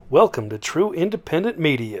Welcome to True Independent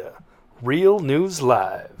Media, Real News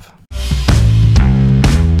Live.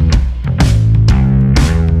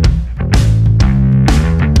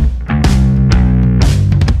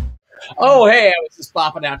 Oh, hey, I was just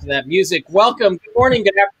bopping out to that music. Welcome. Good morning,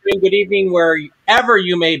 good afternoon, good evening, wherever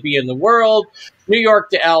you may be in the world. New York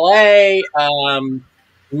to LA,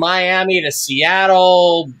 Miami to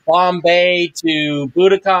Seattle, Bombay to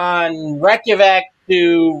Budokan, Reykjavik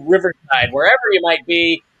to Riverside, wherever you might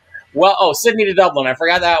be. Well, Sydney to Dublin. I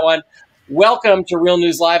forgot that one. Welcome to Real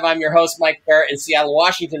News Live. I'm your host, Mike Barrett in Seattle,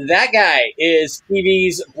 Washington. That guy is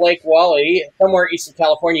TV's Blake Wally, somewhere east of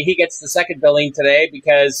California. He gets the second billing today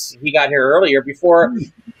because he got here earlier before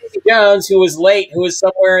Casey Jones, who was late, who was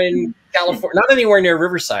somewhere in California. Not anywhere near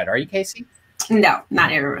Riverside. Are you, Casey? No,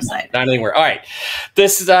 not near Riverside. Not anywhere. All right.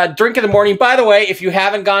 This is Drink of the Morning. By the way, if you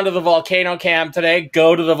haven't gone to the Volcano Cam today,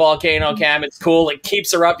 go to the Volcano Cam. It's cool. It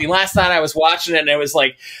keeps erupting. Last night I was watching it, and it was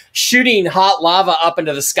like shooting hot lava up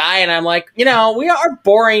into the sky. And I'm like, we are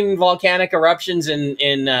boring volcanic eruptions in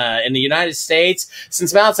the United States.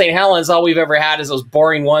 Since Mount St. Helens, all we've ever had is those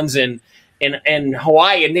boring ones in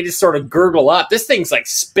Hawaii, and they just sort of gurgle up. This thing's like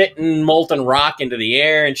spitting molten rock into the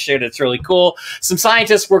air and shit. It's really cool. Some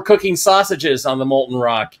scientists were cooking sausages on the molten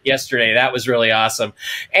rock yesterday. That was really awesome.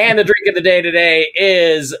 And the drink of the day today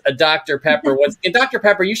is a Dr. Pepper. And Dr.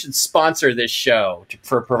 Pepper, you should sponsor this show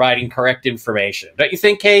for providing correct information. Don't you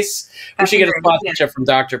think, Case? We should get a sponsorship from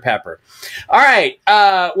Dr. Pepper. All right.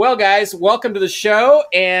 Well, guys, welcome to the show.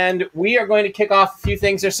 And we are going to kick off a few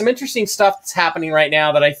things. There's some interesting stuff that's happening right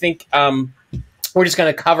now that I think we're just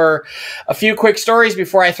going to cover a few quick stories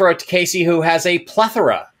before I throw it to Casey, who has a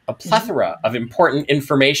plethora of important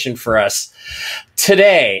information for us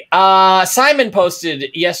today. Simon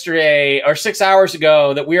posted yesterday or 6 hours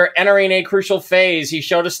ago that we are entering a crucial phase. He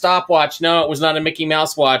showed a stopwatch. No, it was not a Mickey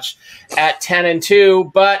Mouse watch at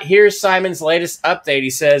 10:02, but here's Simon's latest update. He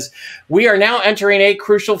says, we are now entering a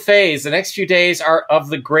crucial phase. The next few days are of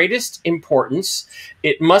the greatest importance.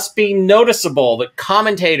 It must be noticeable that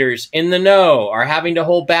commentators in the know are having to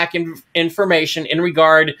hold back information in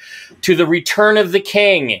regard to the return of the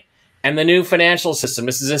king and the new financial system.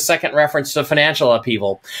 This is a second reference to financial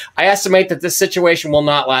upheaval. I estimate that this situation will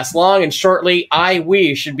not last long, and shortly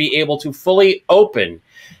we should be able to fully open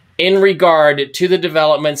in regard to the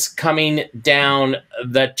developments coming down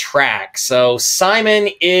the track. So Simon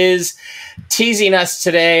is teasing us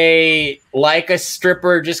today like a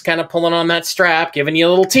stripper, just kind of pulling on that strap, giving you a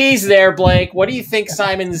little tease there, Blake. What do you think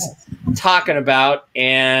Simon's talking about,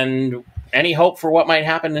 and any hope for what might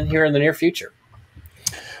happen here in the near future?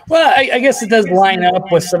 Well, I guess it does line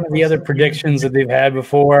up with some of the other predictions that they've had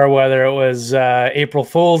before, whether it was April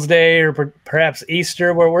Fool's Day or perhaps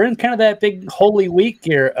Easter, where we're in kind of that big Holy Week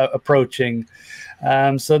here approaching.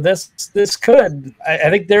 So this could, I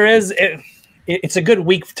think there is, it's a good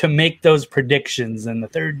week to make those predictions. And the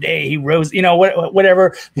third day he rose,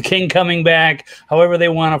 whatever, the king coming back, however they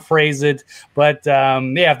want to phrase it. But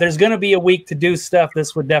if there's going to be a week to do stuff,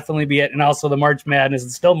 this would definitely be it. And also the March Madness,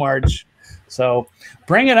 it's still March. So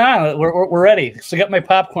bring it on. We're ready. So got my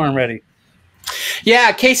popcorn ready.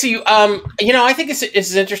 Yeah, Casey, I think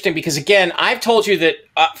it's interesting because, again, I've told you that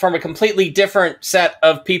from a completely different set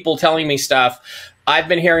of people telling me stuff, I've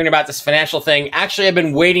been hearing about this financial thing. Actually, I've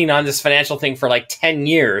been waiting on this financial thing for like 10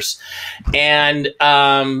 years. And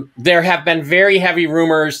there have been very heavy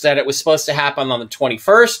rumors that it was supposed to happen on the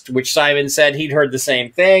 21st, which Simon said he'd heard the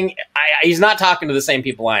same thing. He's not talking to the same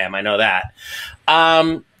people I am. I know that.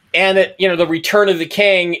 And that, the Return of the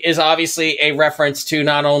King is obviously a reference to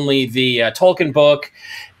not only the Tolkien book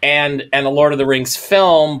and the Lord of the Rings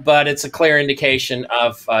film, but it's a clear indication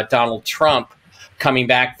of Donald Trump coming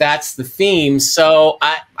back. That's the theme. So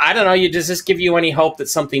I don't know. Does this give you any hope that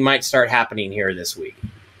something might start happening here this week?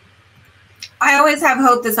 I always have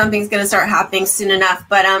hope that something's going to start happening soon enough,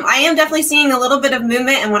 but I am definitely seeing a little bit of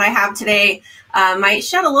movement, and what I have today might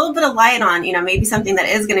shed a little bit of light on, maybe something that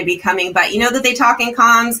is going to be coming. But that they talk in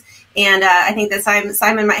comms, and I think that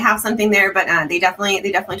Simon might have something there, but they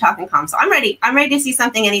definitely talk in comms. So I'm ready. I'm ready to see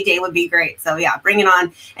something. Any day would be great. So yeah, bring it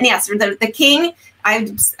on. And yes, the king.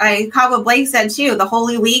 I caught what Blake said too, the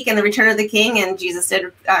Holy Week and the Return of the King, and Jesus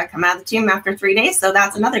did come out of the tomb after 3 days. So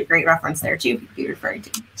that's another great reference there too, to be referring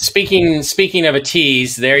to. Speaking of a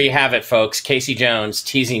tease, there you have it, folks. Casey Jones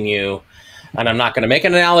teasing you And I'm not going to make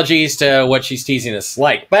analogies to what she's teasing us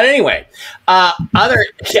like. But anyway,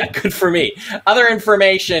 good for me. Other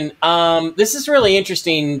information. This is really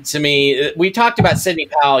interesting to me. We talked about Sidney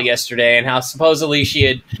Powell yesterday and how supposedly she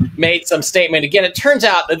had made some statement. Again, it turns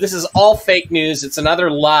out that this is all fake news. It's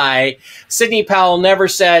another lie. Sidney Powell never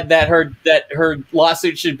said that her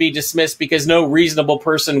lawsuit should be dismissed because no reasonable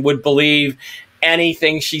person would believe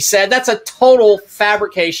anything she said. That's a total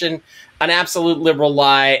fabrication, an absolute liberal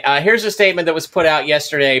lie. Here's a statement that was put out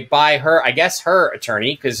yesterday by her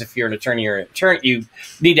attorney, because if you're an attorney, you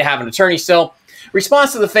need to have an attorney still.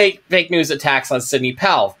 Response to the fake news attacks on Sidney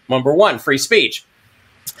Powell. Number one, free speech.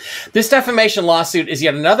 This defamation lawsuit is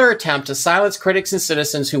yet another attempt to silence critics and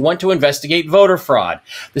citizens who want to investigate voter fraud.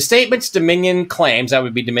 The statement's Dominion claims, that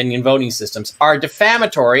would be Dominion voting systems, are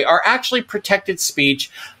defamatory, are actually protected speech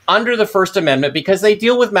under the First Amendment because they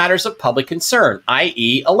deal with matters of public concern,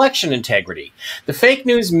 i.e. election integrity. The fake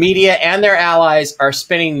news media and their allies are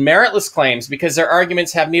spinning meritless claims because their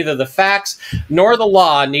arguments have neither the facts nor the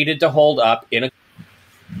law needed to hold up in a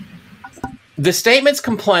The statements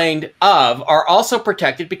complained of are also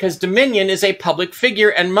protected because Dominion is a public figure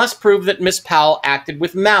and must prove that Ms. Powell acted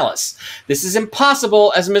with malice. This is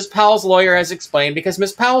impossible, as Ms. Powell's lawyer has explained, because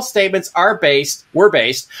Ms. Powell's statements were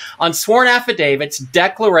based on sworn affidavits,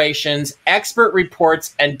 declarations, expert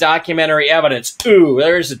reports, and documentary evidence. Ooh,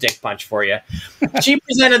 there's a dick punch for you. She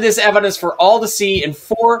presented this evidence for all to see in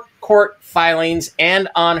 4 court filings and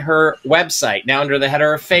on her website, now under the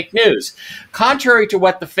header of fake news. Contrary to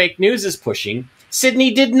what the fake news is pushing,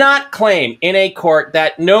 Sidney did not claim in a court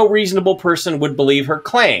that no reasonable person would believe her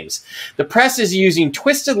claims. The press is using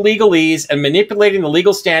twisted legalese and manipulating the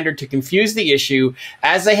legal standard to confuse the issue,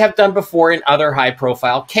 as they have done before in other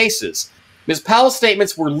high-profile cases. Ms. Powell's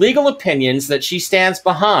statements were legal opinions that she stands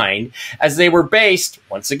behind, as they were based,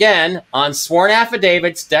 once again, on sworn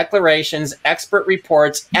affidavits, declarations, expert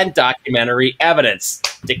reports, and documentary evidence.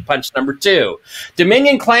 Dick punch number 2.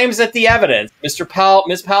 Dominion claims that the evidence Ms.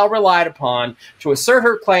 Powell relied upon to assert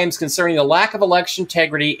her claims concerning the lack of election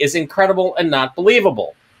integrity is incredible and not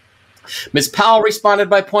believable. Ms. Powell responded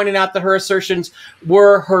by pointing out that her assertions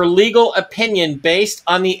were her legal opinion based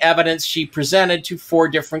on the evidence she presented to 4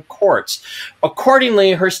 different courts.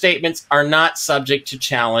 Accordingly, her statements are not subject to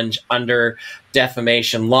challenge under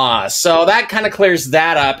defamation law. So that kind of clears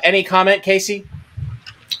that up. Any comment, Casey?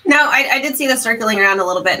 No, I did see this circling around a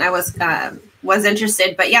little bit, and I was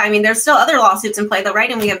interested. But yeah, I mean, there's still other lawsuits in play, though, right?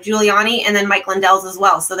 And we have Giuliani and then Mike Lindell's as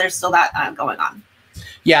well. So there's still that going on.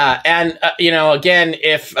 Yeah, and again,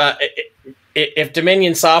 if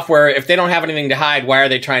Dominion Software, if they don't have anything to hide, why are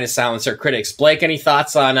they trying to silence their critics? Blake, any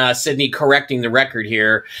thoughts on Sidney correcting the record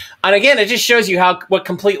here? And again, it just shows you what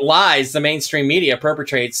complete lies the mainstream media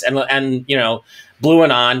perpetrates, and Blue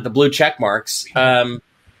Anon, the blue check marks,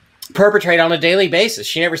 perpetrate on a daily basis.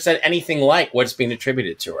 She never said anything like what's being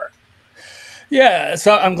attributed to her. Yeah,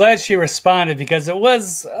 so I'm glad she responded, because it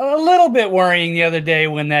was a little bit worrying the other day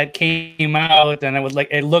when that came out, and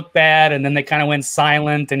it looked bad, and then they kind of went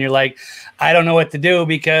silent, and you're like, I don't know what to do,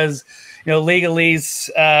 because legalese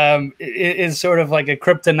is sort of like a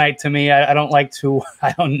kryptonite to me. I don't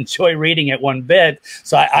enjoy reading it one bit,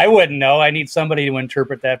 so I wouldn't know. I need somebody to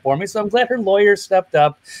interpret that for me. So I'm glad her lawyer stepped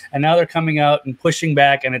up, and now they're coming out and pushing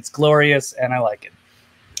back, and it's glorious, and I like it.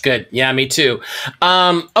 Good. Yeah, me too.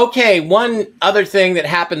 Okay, one other thing that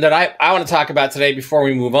happened that I want to talk about today before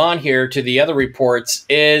we move on here to the other reports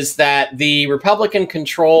is that the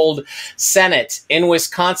Republican-controlled Senate in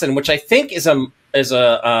Wisconsin, which I think is a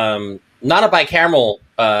not a bicameral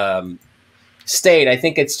state. I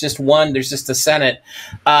think it's just one. There's just the Senate.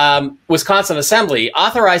 Wisconsin Assembly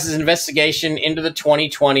authorizes investigation into the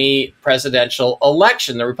 2020 presidential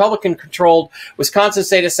election. The Republican-controlled Wisconsin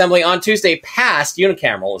State Assembly on Tuesday passed,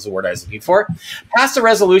 unicameral is the word I was looking for, passed a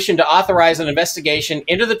resolution to authorize an investigation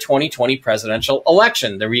into the 2020 presidential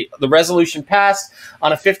election. The resolution passed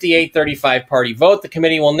on a 58-35 party vote. The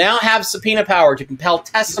committee will now have subpoena power to compel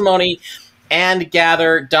testimony and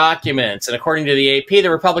gather documents. And according to the AP, the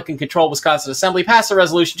Republican-controlled Wisconsin Assembly passed a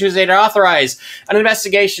resolution Tuesday to authorize an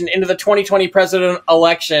investigation into the 2020 president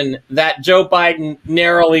election that Joe Biden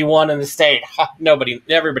narrowly won in the state.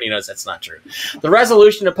 Everybody knows that's not true. The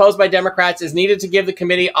resolution, opposed by Democrats, is needed to give the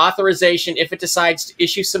committee authorization if it decides to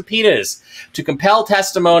issue subpoenas to compel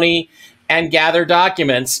testimony and gather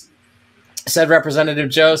documents. said Representative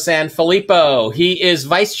Joe Sanfilippo. He is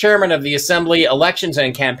vice chairman of the Assembly Elections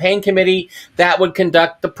and Campaign Committee that would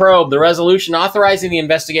conduct the probe. The resolution authorizing the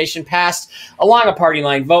investigation passed along a party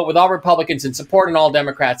line vote with all Republicans in support and all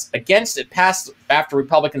Democrats against. It passed after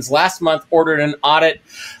Republicans last month ordered an audit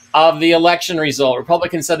of the election result.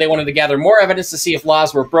 Republicans said they wanted to gather more evidence to see if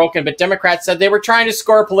laws were broken, but Democrats said they were trying to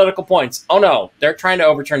score political points. Oh no, they're trying to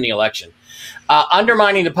overturn the election.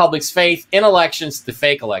 Undermining the public's faith in elections, the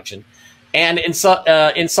fake election, and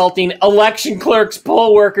insulting election clerks,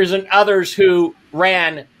 poll workers, and others who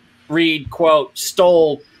Reid, quote,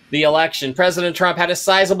 stole the election. President Trump had a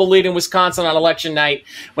sizable lead in Wisconsin on election night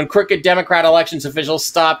when crooked Democrat elections officials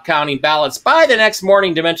stopped counting ballots. By the next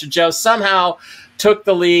morning, Dementia Joe somehow took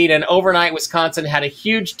the lead, and overnight Wisconsin had a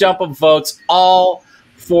huge dump of votes, all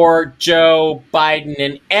for Joe Biden.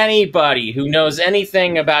 And anybody who knows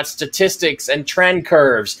anything about statistics and trend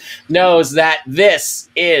curves knows that this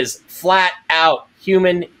is flat out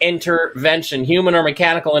human intervention, human or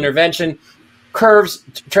mechanical intervention.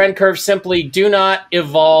 Trend curves simply do not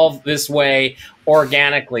evolve this way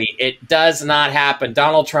organically. It does not happen.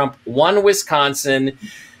 Donald Trump won Wisconsin.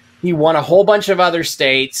 He won a whole bunch of other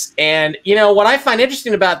states. And, you know, what I find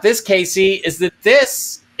interesting about this, Casey, is that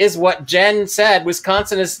this is what Jen said.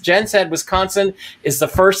 Jen said Wisconsin is the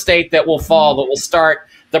first state that will fall, that will start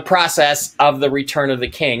the process of the return of the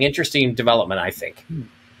king. Interesting development, I think.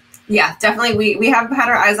 Yeah, definitely. We have had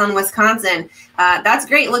our eyes on Wisconsin. That's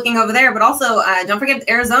great looking over there. But also, don't forget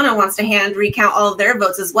Arizona wants to hand recount all of their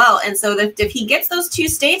votes as well. And so if he gets those two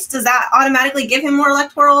states, does that automatically give him more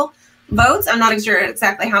electoral votes? I'm not sure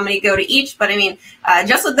exactly how many go to each, but I mean,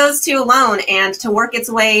 just with those two alone, and to work its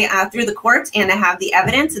way through the courts and to have the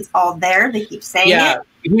evidence, it's all there. They keep saying it.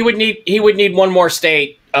 He would need one more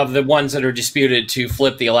state of the ones that are disputed to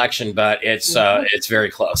flip the election, but it's very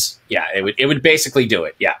close. Yeah, it would basically do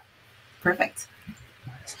it. Yeah. Perfect.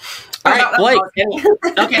 All right, Blake.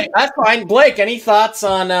 Okay, that's fine. Blake, any thoughts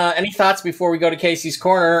before we go to Casey's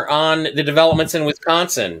Corner on the developments in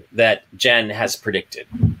Wisconsin that Jen has predicted?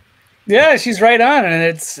 Yeah, she's right on,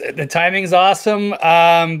 and the timing's awesome.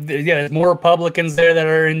 There's more Republicans there that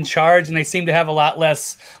are in charge, and they seem to have a lot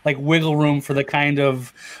less like wiggle room for the kind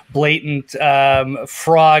of blatant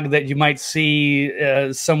fraud that you might see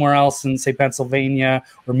somewhere else in, say, Pennsylvania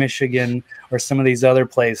or Michigan or some of these other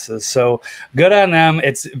places. So good on them.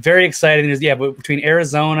 It's very exciting. But between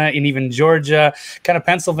Arizona and even Georgia, kind of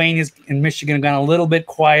Pennsylvania and Michigan have gone a little bit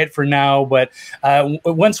quiet for now. But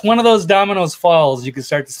once one of those dominoes falls, you can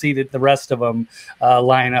start to see the rest of them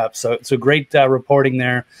line up. So it's a great reporting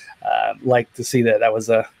there. Like to see that. That was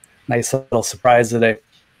a nice little surprise today.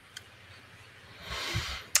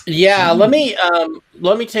 Yeah, let me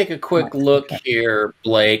take a quick look here,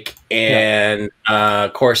 Blake, and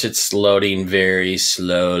of course it's loading very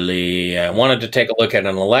slowly. I wanted to take a look at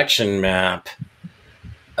an election map.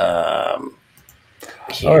 Here. Oh,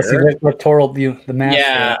 see the electoral view, the map.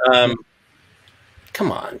 Yeah.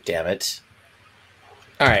 Come on, damn it.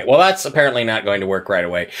 All right. Well, that's apparently not going to work right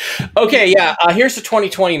away. Okay. Yeah. Here's the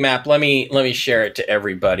 2020 map. Let me share it to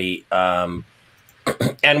everybody.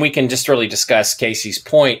 And we can just really discuss Casey's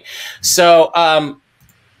point. So,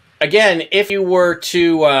 again, if you were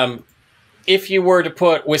to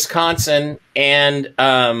put Wisconsin and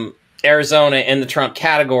Arizona in the Trump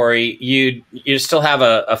category, you still have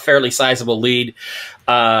a fairly sizable lead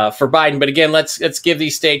for Biden. But again, let's give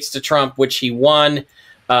these states to Trump, which he won.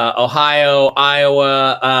 Ohio,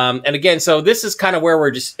 Iowa, and again, so this is kind of where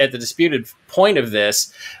we're just at the disputed point of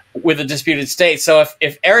this with the disputed states. So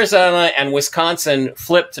if Arizona and Wisconsin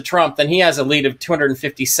flip to Trump, then he has a lead of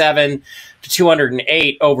 257 to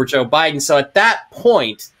 208 over Joe Biden. So at that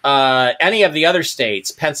point, any of the other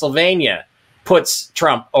states, Pennsylvania puts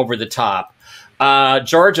Trump over the top.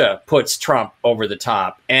 Georgia puts Trump over the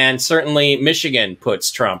top, and certainly Michigan puts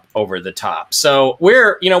Trump over the top. So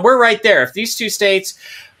we're right there. If these two states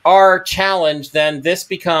are challenged, then this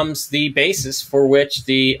becomes the basis for which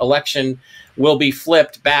the election will be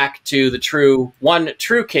flipped back to the true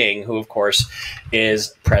king, who of course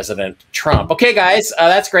is President Trump. Okay, guys,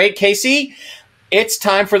 that's great. Casey, it's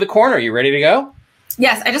time for the corner. You ready to go?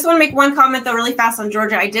 Yes, I just want to make one comment, though, really fast on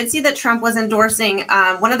Georgia. I did see that Trump was endorsing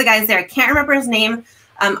one of the guys there. I can't remember his name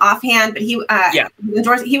offhand, but he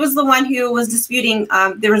was the one who was disputing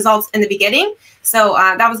the results in the beginning. So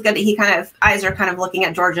that was good that he eyes are kind of looking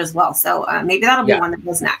at Georgia as well. So maybe that'll be one that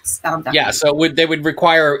goes next. That'll definitely. So they would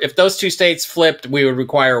require, if those two states flipped, we would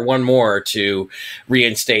require one more to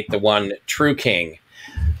reinstate the one true king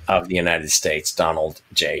of the United States, Donald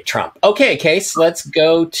J. Trump. Okay, Case, let's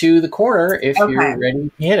go to the corner if you're ready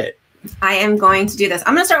to hit it. I am going to do this.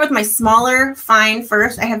 I'm going to start with my smaller find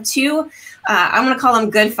first. I have two, I'm going to call them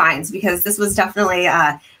good finds because this was definitely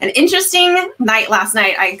an interesting night last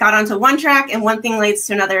night. I got onto one track and one thing leads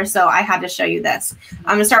to another, so I had to show you this.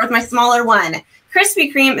 I'm going to start with my smaller one.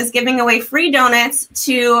 Krispy Kreme is giving away free donuts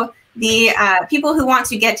to the people who want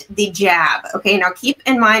to get the jab. Okay, now keep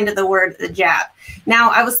in mind the word the jab. Now,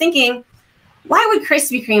 I was thinking, why would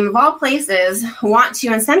Krispy Kreme, of all places, want to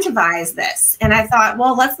incentivize this? And I thought,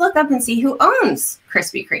 well, let's look up and see who owns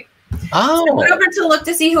Krispy Kreme. Oh. So I went over to look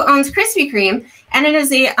to see who owns Krispy Kreme, and it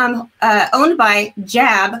is owned by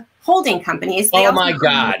Jab Holding Companies. Oh my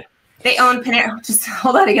God. They own Panera. Just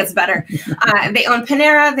hold on, it gets better. They own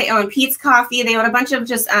Panera. They own Pete's Coffee. They own a bunch of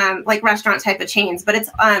just like restaurant type of chains, but it's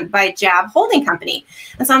by Jab Holding Company.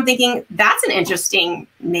 And so I'm thinking that's an interesting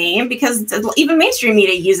name because even mainstream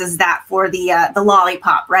media uses that for the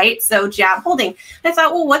lollipop, right? So Jab Holding. And I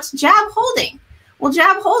thought, well, what's Jab Holding? Well,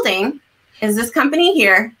 Jab Holding is this company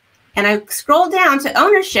here. And I scrolled down to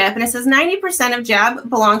ownership, and it says 90% of Jab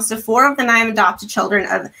belongs to 4 of the 9 adopted children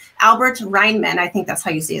of Albert Reimann. I think that's how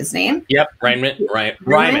you say his name. Yep, Reimann.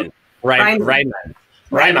 Albert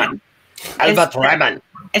Reimann.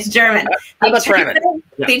 It's German.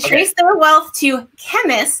 They trace their wealth to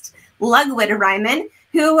chemist Ludwig Reimann,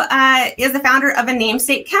 who is the founder of a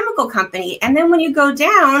namesake chemical company. And then when you go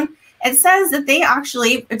down, it says that they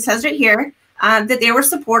actually, it says right here, that they were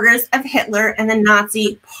supporters of Hitler and the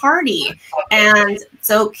Nazi Party. And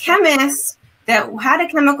so chemists that had a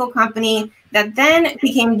chemical company that then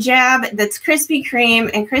became Jab, that's Krispy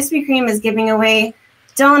Kreme, and Krispy Kreme is giving away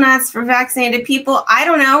donuts for vaccinated people. I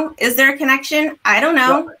don't know. Is there a connection? I don't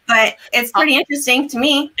know, but it's pretty interesting to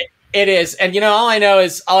me. It is. And, all I know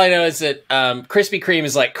is that Krispy Kreme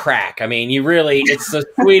is like crack. I mean, it's the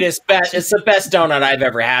sweetest, it's the best donut I've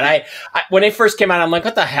ever had. I when it first came out, I'm like,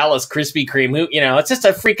 what the hell is Krispy Kreme? It's just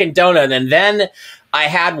a freaking donut. And then I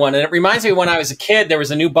had one, and it reminds me of when I was a kid, there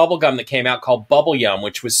was a new bubble gum that came out called Bubble Yum,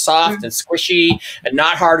 which was soft and squishy and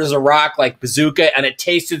not hard as a rock like Bazooka, and it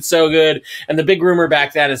tasted so good. And the big rumor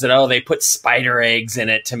back then is that, they put spider eggs in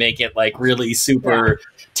it to make it like really super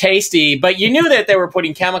tasty, but you knew that they were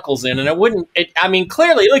putting chemicals in, and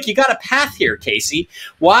clearly, look, you got a path here, Casey.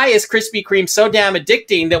 Why is Krispy Kreme so damn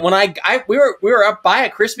addicting that when we were up by a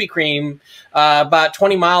Krispy Kreme about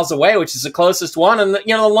 20 miles away, which is the closest one, and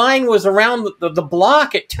the line was around the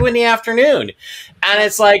block at 2 p.m, and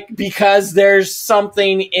it's like because there's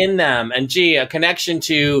something in them, and a connection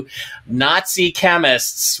to Nazi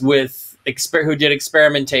chemists with who did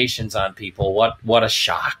experimentations on people. What a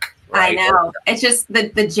shock. Right? I know. It's just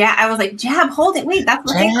the jab. I was like, Jab Holding. Wait, that's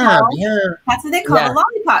what they call. Yeah. That's what they call the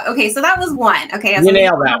lollipop. Okay, so that was one. Okay, you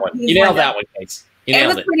nailed that one. You nailed that one, Case.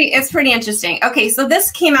 It's pretty interesting. Okay, so this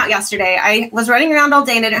came out yesterday. I was running around all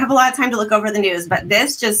day and I didn't have a lot of time to look over the news, but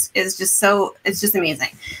this is just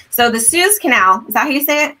amazing. So the Suez Canal, is that how you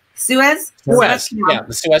say it? Suez? Yeah,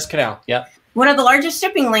 the Suez Canal. Yeah. One of the largest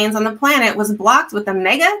shipping lanes on the planet was blocked with a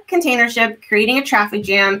mega container ship, creating a traffic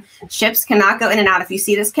jam. Ships cannot go in and out. If you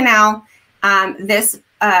see this canal, this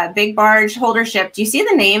big barge holder ship, do you see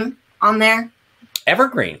the name on there?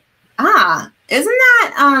 Evergreen. Isn't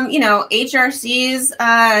that,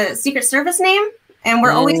 HRC's Secret Service name? And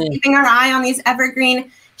we're always keeping our eye on these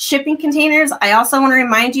Evergreen shipping containers. I also want to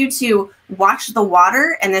remind you to watch the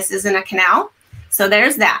water, and this is in a canal. So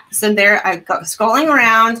there's that. So there, I go scrolling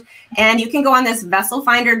around, and you can go on this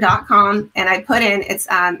vesselfinder.com, and I put in it's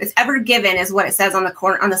Ever Given is what it says on the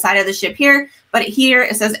corner on the side of the ship here, but here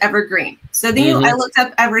it says Evergreen. So then I looked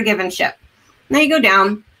up Ever Given ship. Now you go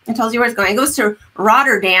down, it tells you where it's going. It goes to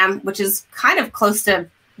Rotterdam, which is kind of close to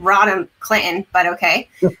Rodham Clinton, but okay.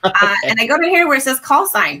 And I go to here where it says call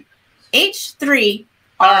sign H3.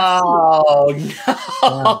 Oh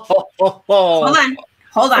no!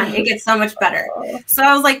 Hold on, it gets so much better. So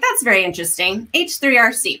I was like, that's very interesting.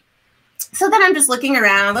 H3RC. So then I'm just looking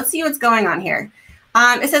around. Let's see what's going on here.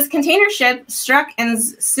 It says container ship struck in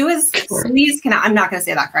Suez Canal. I'm not going to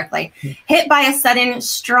say that correctly. Hit by a sudden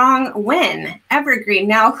strong wind. Evergreen.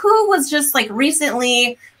 Now, who was just like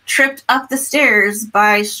recently tripped up the stairs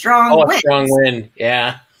by strong wind? Strong wind.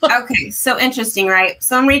 Yeah. Okay, so interesting, right?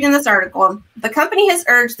 So I'm reading this article. The company has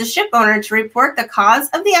urged the ship owner to report the cause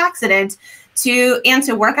of the accident to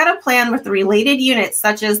work out a plan with the related units,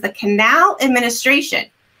 such as the Canal Administration.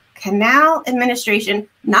 Canal Administration,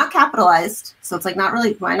 not capitalized, so it's like not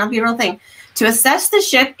really, might not be a real thing, to assess the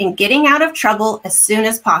ship in getting out of trouble as soon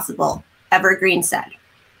as possible, Evergreen said.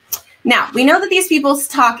 Now, we know that these people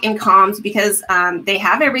talk in comms because they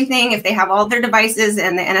have everything. If they have all their devices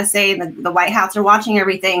and the NSA and the White House are watching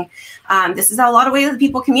everything, this is a lot of ways that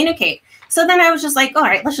people communicate. So then I was just like, all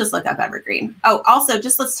right, let's just look up Evergreen. Oh, also,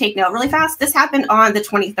 just let's take note really fast. This happened on the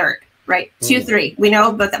 23rd, right? 2-3. We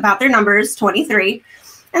know about their numbers, 23.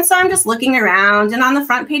 And so I'm just looking around, and on the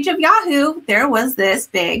front page of Yahoo, there was this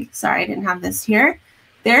big, sorry, I didn't have this here.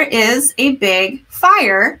 There is a big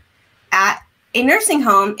fire at a nursing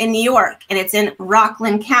home in New York, and it's in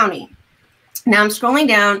Rockland County. Now I'm scrolling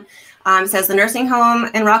down. It says the nursing home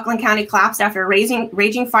in Rockland County collapsed after a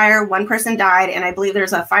raging fire. One person died, and I believe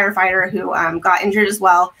there's a firefighter who got injured as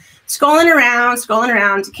well. Scrolling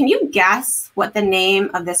around. Can you guess what the name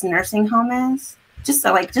of this nursing home is? Just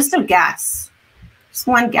a guess. Just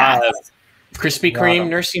one guess. Krispy Kreme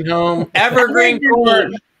nursing home, Evergreen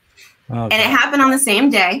Court. And it happened on the same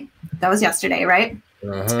day. That was yesterday, right?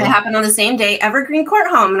 It happened on the same day, Evergreen Court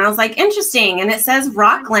Home. And I was like, interesting. And it says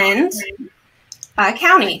Rockland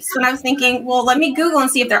County. So I was thinking, well, let me Google and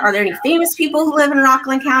see if there are any famous people who live in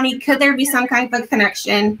Rockland County. Could there be some kind of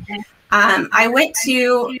connection? I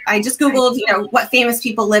just Googled, what famous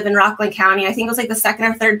people live in Rockland County. I think it was like the second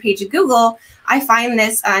or third page of Google. I find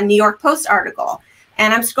this New York Post article.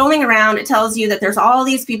 And I'm scrolling around. It tells you that there's all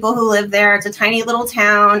these people who live there. It's a tiny little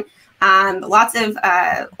town. Lots of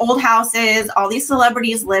old houses. All these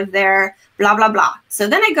celebrities live there. Blah, blah, blah. So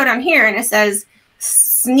then I go down here and it says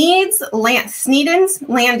Sneeden's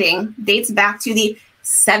Landing dates back to the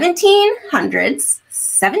 1700s,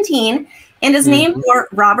 and is named for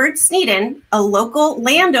Robert Sneeden, a local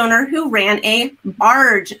landowner who ran a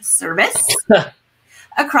barge service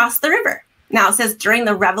across the river. Now it says during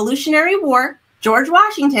the Revolutionary War, George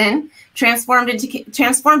Washington transformed it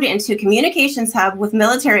into a communications hub with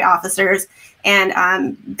military officers, and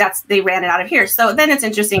they ran it out of here. So then it's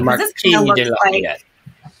interesting because this kind of looks like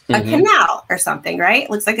a canal or something, right? It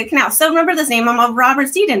looks like a canal. So remember this name of Robert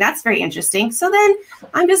Sneeden. That's very interesting. So then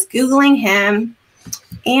I'm just Googling him,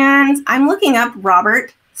 and I'm looking up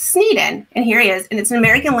Robert Sneeden, and here he is. And it's an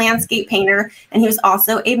American landscape painter, and he was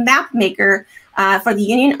also a map maker for the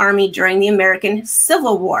Union Army during the American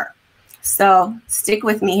Civil War. So stick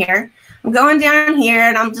with me here. I'm going down here,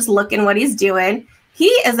 and I'm just looking what he's doing. He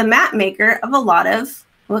is a map maker of a lot of,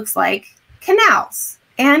 looks like, canals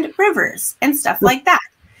and rivers and stuff like that.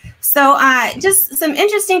 So just some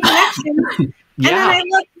interesting connections. And then I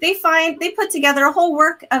look, they put together a whole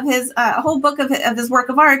work of his, a whole book of his work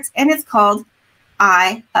of arts, and it's called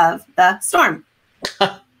Eye of the Storm.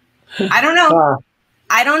 I don't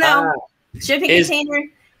know. Shipping container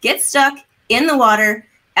gets stuck in the water.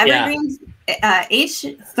 Evergreen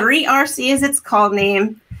H3RC is its called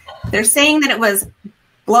name. They're saying that it was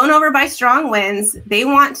blown over by strong winds. They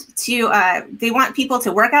want people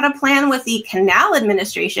to work out a plan with the Canal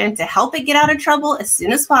Administration to help it get out of trouble as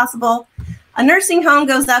soon as possible. A nursing home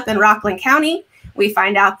goes up in Rockland County. We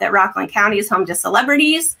find out that Rockland County is home to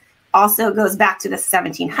celebrities. Also goes back to the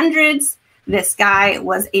 1700s. This guy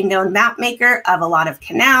was a known map maker of a lot of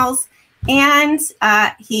canals, and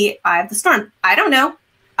Eye of the Storm. I don't know.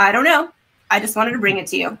 I just wanted to bring it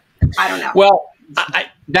to you. I don't know. Well,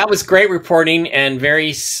 that was great reporting and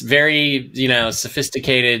very, very,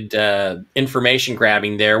 sophisticated information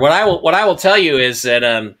grabbing there. What I will tell you is that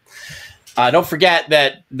don't forget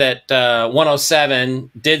that 107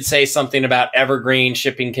 did say something about Evergreen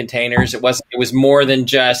shipping containers. It was more than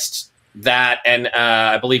just that, and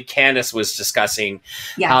I believe Candace was discussing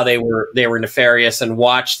how they were nefarious, and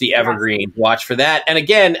watch the Evergreen, watch for that. And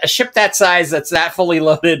again, a ship that size, that's that fully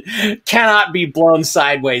loaded, cannot be blown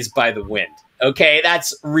sideways by the wind. Okay,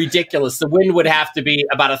 that's ridiculous. The wind would have to be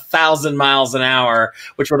about 1,000 miles an hour,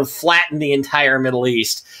 which would have flattened the entire Middle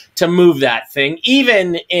East to move that thing,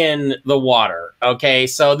 even in the water. Okay,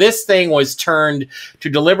 so this thing was turned to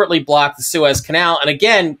deliberately block the Suez Canal. And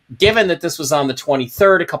again, given that this was on the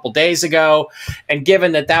 23rd, a couple days ago, and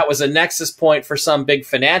given that that was a nexus point for some big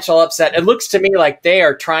financial upset, it looks to me like they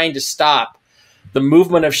are trying to stop the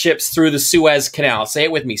movement of ships through the Suez Canal. Say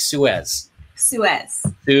it with me, Suez. Suez.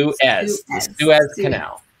 The Suez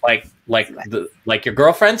Canal, like your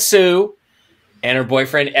girlfriend Sue and her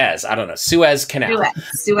boyfriend Ez. I don't know, Suez Canal.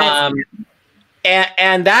 Suez.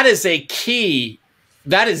 And that is a key.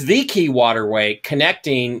 That is the key waterway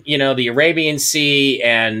connecting, the Arabian Sea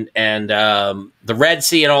and the Red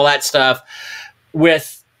Sea and all that stuff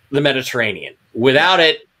with the Mediterranean. Without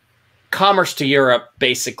it, commerce to Europe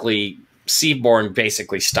basically. Seaborne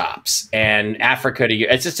basically stops, and Africa to you.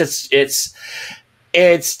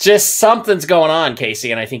 It's just something's going on,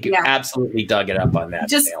 Casey, and I think you absolutely dug it up on that.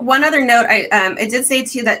 Just one other note, it did say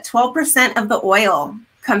too that 12% of the oil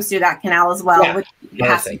comes through that canal as well, which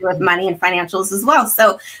has to do with money and financials as well.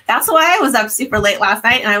 So that's why I was up super late last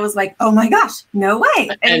night, and I was like, oh my gosh, no way.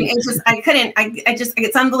 And it's just,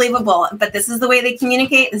 it's unbelievable. But this is the way they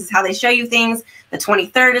communicate. This is how they show you things. The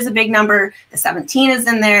 23rd is a big number. The 17 is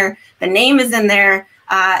in there. The name is in there.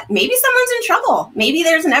 Maybe someone's in trouble. Maybe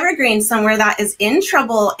there's an evergreen somewhere that is in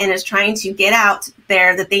trouble and is trying to get out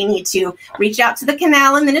there, that they need to reach out to the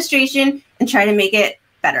canal administration and try to make it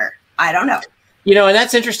better. I don't know. You know, and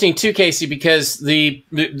that's interesting too, Casey, because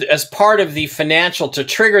as part of the financial, to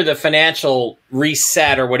trigger the financial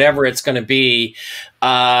reset or whatever it's going to be,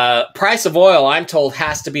 price of oil, I'm told,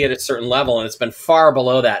 has to be at a certain level, and it's been far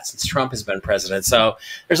below that since Trump has been president. So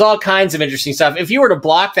there's all kinds of interesting stuff. If you were to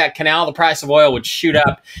block that canal, the price of oil would shoot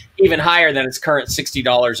up even higher than its current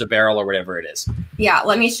 $60 a barrel or whatever it is. Yeah,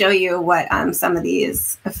 let me show you what some of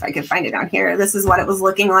these, if I could find it down here. This is what it was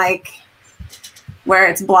looking like, where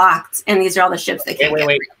it's blocked, and these are all the ships that can't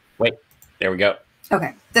Wait. There we go.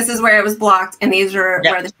 Okay, this is where it was blocked, and these are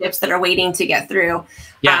where the ships that are waiting to get through.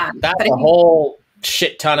 Yeah, that's a whole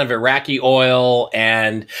shit ton of Iraqi oil.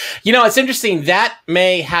 And, you know, it's interesting. That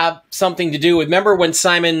may have something to do with, remember when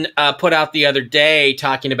Simon put out the other day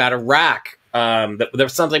talking about Iraq, that there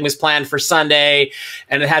something was planned for Sunday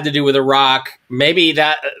and it had to do with Iraq. Maybe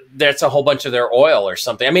that's a whole bunch of their oil or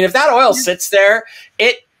something. I mean, if that oil sits there,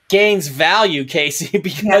 it gains value, Casey,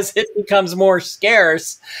 because it becomes more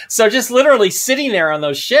scarce. So just literally sitting there on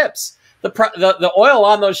those ships, the oil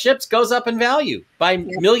on those ships goes up in value by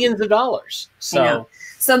millions of dollars. So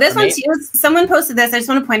this one too, someone posted this. I just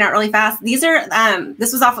want to point out really fast. These are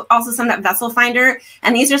this was also some that Vessel Finder,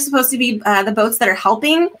 and these are supposed to be the boats that are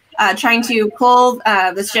helping trying to pull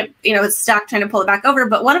the ship. You know, it's stuck, trying to pull it back over.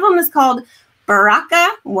 But one of them is called Baraka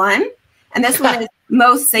 1, and this one is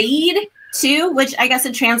Mosaid 2, which I guess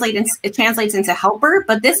it translates into helper,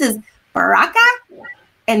 but this is Baraka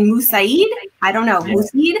and Musaid. I don't know.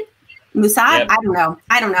 Musad? Yep.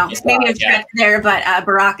 I don't know. Maybe a trick there, but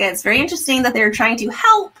Baraka. It's very interesting that they're trying to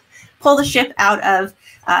help pull the ship out of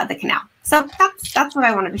the canal. So that's what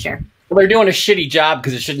I wanted to share. Well, they're doing a shitty job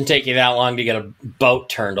because it shouldn't take you that long to get a boat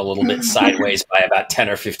turned a little bit sideways by about 10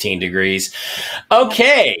 or 15 degrees.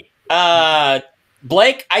 Okay.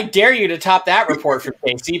 Blake, I dare you to top that report from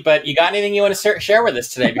Casey, but you got anything you want to share with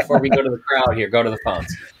us today before we go to the crowd here? Go to the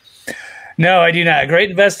phones. No, I do not. Great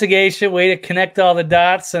investigation. Way to connect all the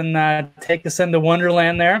dots and take us into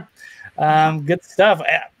Wonderland there. Good stuff.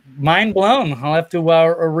 Mind blown. I'll have to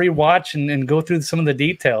rewatch and go through some of the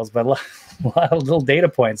details, but a lot of little data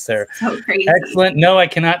points there. So crazy. Excellent. No, I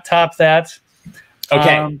cannot top that.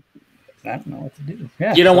 Okay. I don't know what to do.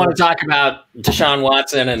 Yeah. You don't want to talk about Deshaun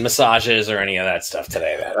Watson and massages or any of that stuff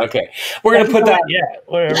today, then. Okay. We're going to put that. Yeah.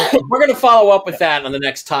 Whatever. We're going to follow up with that on the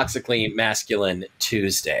next Toxically Masculine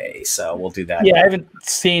Tuesday. So we'll do that. Yeah, I haven't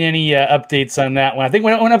seen any updates on that one. I think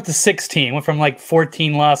when it went up to 16, went from like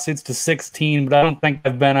 14 lawsuits to 16, but I don't think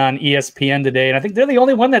I've been on ESPN today. And I think they're the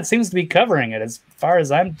only one that seems to be covering it as far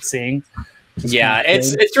as I'm seeing. Yeah,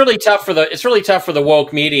 it's really tough for the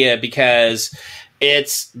woke media because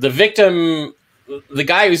it's the victim. The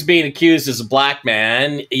guy who's being accused is a black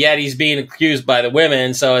man, yet he's being accused by the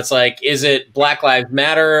women. So it's like, is it Black Lives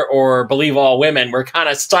Matter or believe all women? We're kind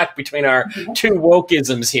of stuck between our two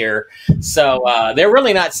wokeisms here. So they're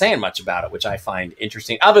really not saying much about it, which I find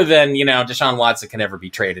interesting, other than, Deshaun Watson can never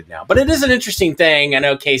be traded now. But it is an interesting thing. I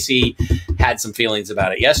know Casey had some feelings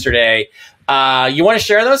about it yesterday. You want to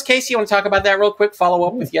share those, Casey? You want to talk about that real quick? Follow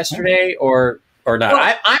up with yesterday or not?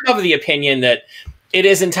 Well, I'm of the opinion that it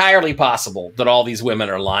is entirely possible that all these women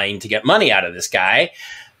are lying to get money out of this guy.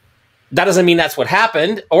 That doesn't mean that's what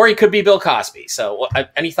happened, or he could be Bill Cosby. So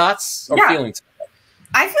any thoughts or feelings?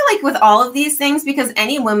 I feel like with all of these things, because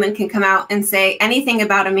any woman can come out and say anything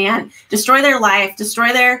about a man, destroy their life,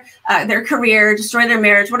 destroy their career, destroy their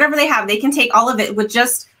marriage, whatever they have, they can take all of it with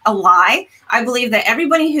just a lie. I believe that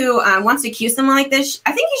everybody who wants to accuse someone like this,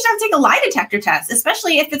 I think you should have to take a lie detector test,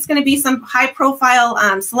 especially if it's going to be some high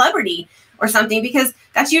profile celebrity or something, because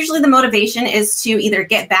that's usually the motivation, is to either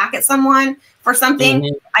get back at someone for something.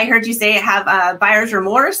 Mm-hmm. I heard you say have buyer's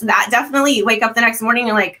remorse. That definitely, you wake up the next morning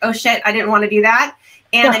and like, oh shit, I didn't want to do that.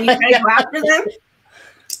 And then you try to go after them.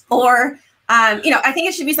 Or, I think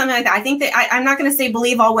it should be something like that. I think that I'm not going to say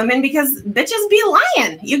believe all women, because bitches be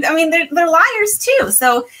lying. They're liars too.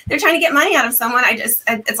 So they're trying to get money out of someone.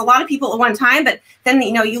 It's a lot of people at one time, but then,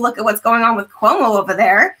 you look at what's going on with Cuomo over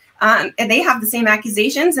there. And they have the same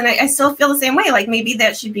accusations, and I still feel the same way. Like maybe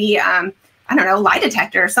that should be, I don't know, lie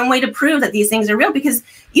detector, some way to prove that these things are real, because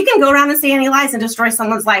you can go around and say any lies and destroy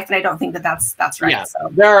someone's life. And I don't think that that's right. Yeah. So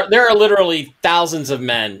There are literally thousands of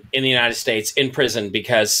men in the United States in prison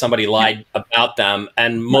because somebody lied about them.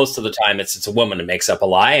 And most of the time it's a woman who makes up a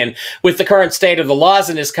lie. And with the current state of the laws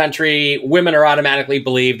in this country, women are automatically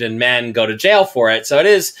believed and men go to jail for it. So it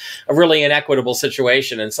is a really inequitable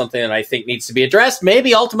situation and something that I think needs to be addressed.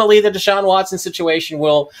 Maybe ultimately the Deshaun Watson situation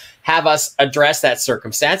will have us address that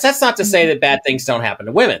circumstance. That's not to say that bad things don't happen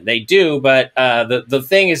to women. They do, but the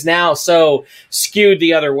thing is now so skewed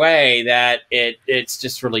the other way that it's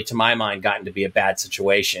just really, to my mind, gotten to be a bad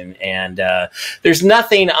situation. And there's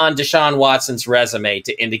nothing on Deshaun Watson's resume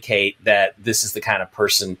to indicate that this is the kind of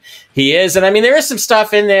person he is. And I mean, there is some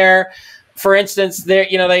stuff in there. For instance, there,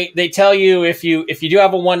 you know, they tell you if you do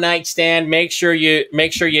have a one night stand, make sure you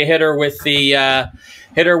hit her with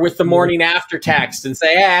the morning after text and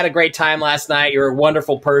say, hey, I had a great time last night. You're a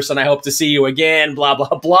wonderful person. I hope to see you again, blah,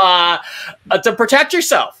 blah, blah, to protect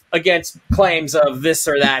yourself against claims of this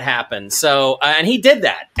or that happened. So, and he did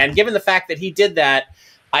that. And given the fact that he did that,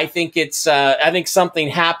 I think I think something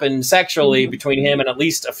happened sexually between him and at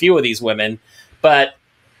least a few of these women. But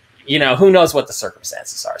you know, who knows what the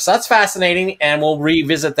circumstances are. So that's fascinating, and we'll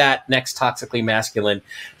revisit that next Toxically Masculine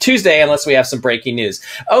Tuesday, unless we have some breaking news.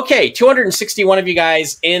 Okay, 261 of you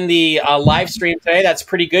guys in the live stream today. That's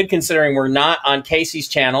pretty good, considering we're not on Casey's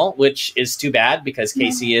channel, which is too bad, because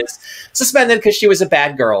Casey is suspended because she was a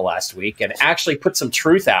bad girl last week and actually put some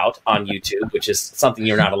truth out on YouTube, which is something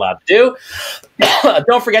you're not allowed to do.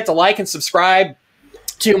 Don't forget to like and subscribe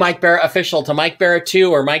to Mike Barra Official, to Mike Barra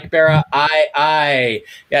 2, or Mike Barra II.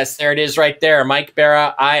 Yes, there it is right there. Mike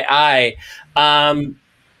Barra II.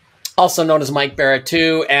 Also known as Mike Barra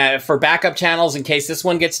 2, for backup channels in case this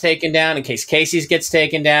one gets taken down, in case Casey's gets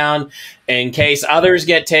taken down, in case others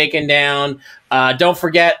get taken down. Don't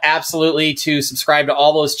forget, absolutely, to subscribe to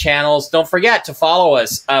all those channels. Don't forget to follow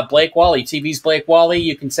us, Blake Wally, TV's Blake Wally.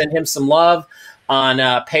 You can send him some love on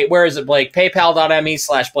where is it, Blake?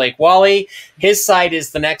 PayPal.me/Blake Wally. His site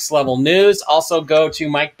is The Next Level News. Also go to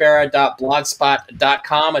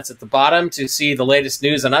MikeBarra.blogspot.com. It's at the bottom to see the latest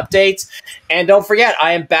news and updates. And don't forget,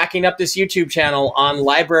 I am backing up this YouTube channel on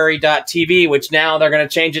Library.tv, which now they're going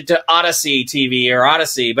to change it to Odyssey TV or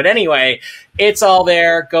Odyssey. But anyway, it's all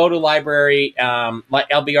there. Go to Library,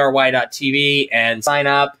 LBRY.tv, and sign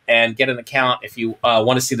up and get an account if you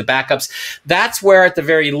want to see the backups. That's where, at the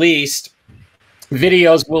very least,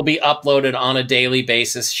 videos will be uploaded on a daily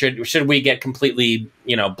basis should we get completely,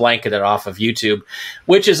 blanketed off of YouTube,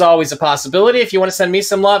 which is always a possibility. If you want to send me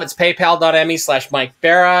some love, it's paypal.me/Mike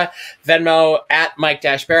Barra, Venmo at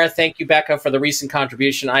Mike-Barra. Thank you, Becca, for the recent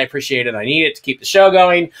contribution. I appreciate it. I need it to keep the show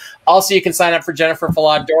going. Also, you can sign up for Jennifer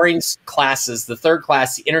Falah-Doring's classes, the third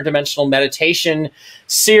class, the Interdimensional Meditation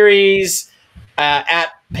Series, at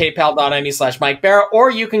paypal.me/Mike Barra, or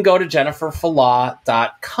you can go to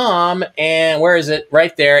jenniferfalah.com, and where is it?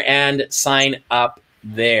 Right there, and sign up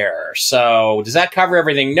there. So does that cover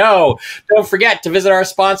everything? No. Don't forget to visit our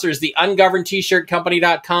sponsors, the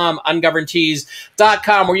ungovernedtshirtcompany.com,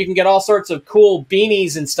 ungovernedtees.com, where you can get all sorts of cool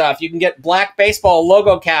beanies and stuff. You can get black baseball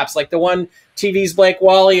logo caps like the one TV's Blake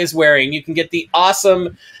Wally is wearing. You can get the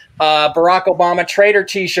awesome Barack Obama Trader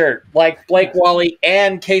t-shirt like Blake Wally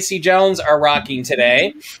and Casey Jones are rocking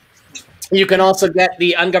today. You can also get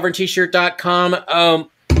the ungovernedtshirt.com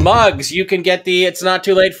mugs. You can get the It's Not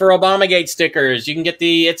Too Late for Obamagate stickers. You can get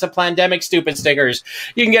the It's a Plandemic Stupid stickers.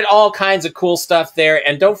 You can get all kinds of cool stuff there.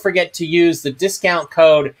 And don't forget to use the discount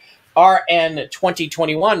code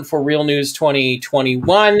RN2021 for Real News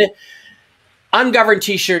 2021.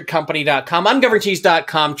 ungovernedtshirtcompany.com,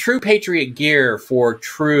 ungovernedtees.com, true patriot gear for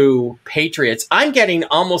true patriots. I'm getting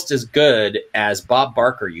almost as good as Bob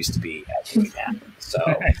Barker used to be at doing that. So,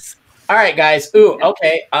 nice. All right, guys. Ooh,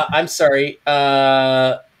 okay. I'm sorry.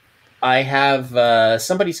 I have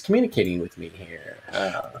somebody's communicating with me here.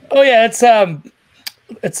 Oh yeah, it's a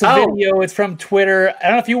video. It's from Twitter. I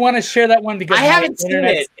don't know if you want to share that one because I haven't seen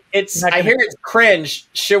it. I hear it's cringe.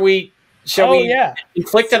 Shall we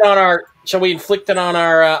inflict it on our? Shall we inflict it on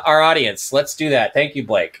our audience? Let's do that. Thank you,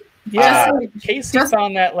 Blake. Yeah, Casey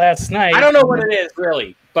found that last night. I don't know what it is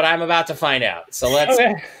really, but I'm about to find out. So let's.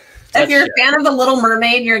 Okay. If you're a fan of The Little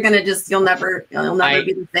Mermaid, you're gonna you'll never be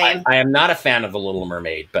the same. I am not a fan of The Little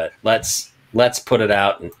Mermaid, but let's put it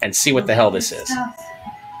out and see what the hell this is.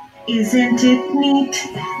 Isn't it neat?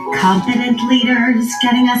 Competent leaders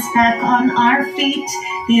getting us back on our feet.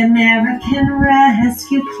 The American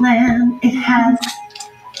Rescue Plan, it has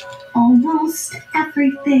almost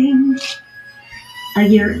everything. A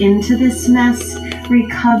year into this mess,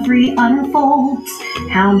 recovery unfolds.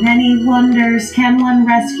 How many wonders can one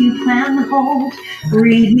rescue plan hold?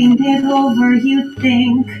 Reading it over, you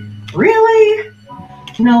think, really?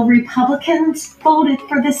 No Republicans voted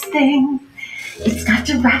for this thing. It's got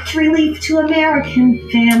direct relief to American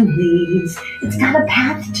families. It's got a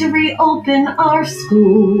path to reopen our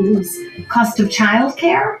schools. Cost of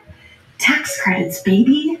childcare? Tax credits,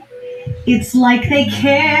 baby. It's like they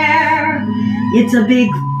care. It's a big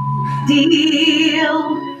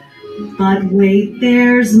deal. But wait,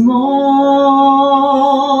 there's more.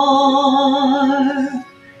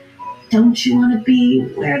 Don't you want to be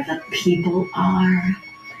where the people are?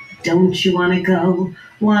 Don't you want to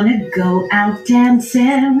go out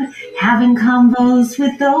dancing, having combos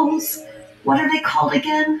with those, what are they called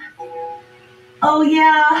again? Oh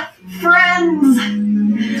yeah, friends.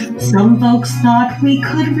 Some folks thought we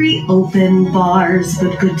could reopen bars,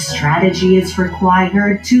 but good strategy is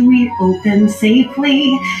required to reopen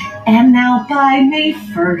safely. And now by May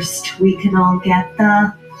 1st, we can all get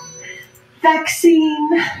the vaccine.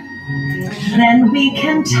 Then we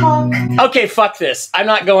can talk. Okay, fuck this. I'm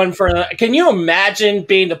not going for. Can you imagine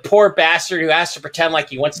being the poor bastard who has to pretend like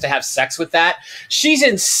he wants to have sex with that? She's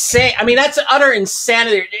insane. I mean, that's utter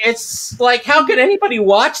insanity. It's like, how could anybody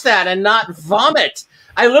watch that and not vomit?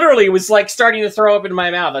 I literally was like starting to throw up in my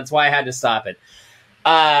mouth. That's why I had to stop it.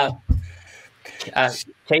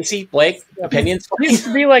 Casey, Blake, opinions? He used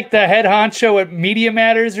to be like the head honcho at Media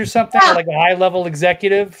Matters or something, or like a high-level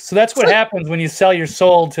executive. So that's what happens when you sell your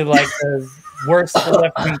soul to like the worst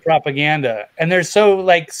left-wing propaganda. And they're so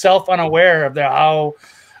like self-unaware of how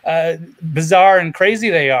bizarre and crazy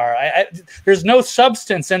they are. There's no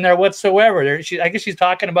substance in there whatsoever. I guess she's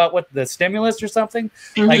talking about what, the stimulus or something.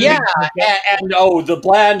 Like, and the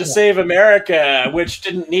plan to save America, which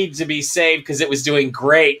didn't need to be saved because it was doing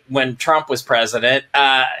great when Trump was president.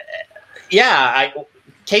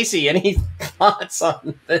 Casey, any thoughts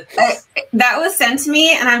on this? That was sent to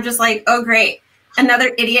me, and I'm just like, oh great.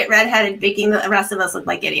 Another idiot redheaded making the rest of us look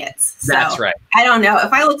like idiots. So, that's right. I don't know.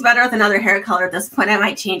 If I looked better with another hair color at this point, I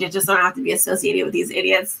might change it just so I don't have to be associated with these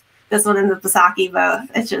idiots. This one and the Psaki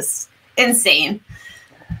both. It's just insane.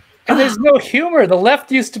 And there's no humor. The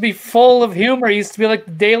left used to be full of humor. It used to be like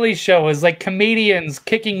the Daily Show. It was like comedians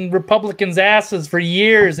kicking Republicans' asses for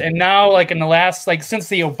years. And now, like in the last, like since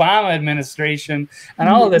the Obama administration and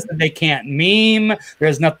all of this, they can't meme.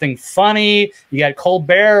 There's nothing funny. You got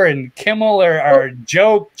Colbert and Kimmel or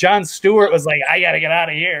joke. Jon Stewart was like, I got to get out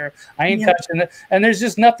of here. I ain't touching it. And there's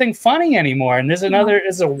just nothing funny anymore. And there's another,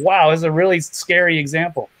 it's a really scary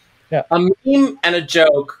example. Yeah. A meme and a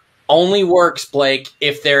joke only works, Blake,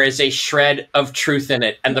 if there is a shred of truth in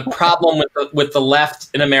it. And the problem with the left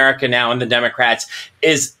in America now and the Democrats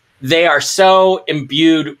is they are so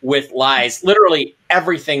imbued with lies. Literally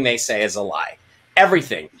everything they say is a lie.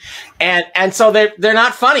 Everything. And so they're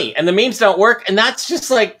not funny and the memes don't work. And that's just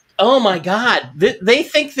like, oh my God, they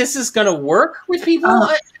think this is going to work with people?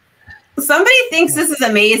 Somebody thinks this is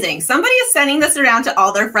amazing. Somebody is sending this around to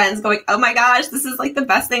all their friends going, oh my gosh, this is like the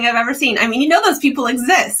best thing I've ever seen. I mean, those people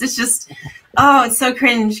exist. It's just, it's so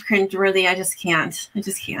cringe-worthy. I just can't.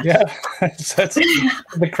 Yeah, that's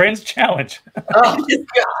the cringe challenge. Oh,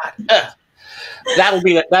 God. That'll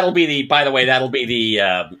be the, by the way, that'll be the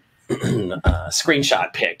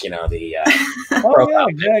screenshot pic, the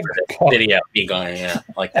video be going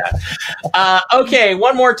like that. Okay,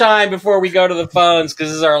 one more time before we go to the phones, because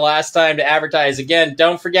this is our last time to advertise. Again,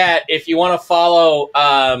 don't forget, if you want to follow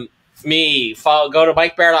me, go to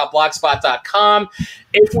mikebear.blogspot.com.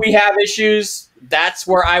 If we have issues, that's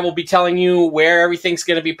where I will be telling you where everything's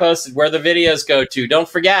going to be posted, where the videos go to. Don't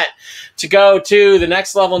forget to go to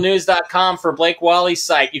thenextlevelnews.com for Blake Wally's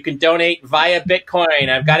site. You can donate via Bitcoin.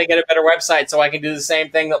 I've got to get a better website so I can do the same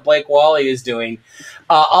thing that Blake Wally is doing.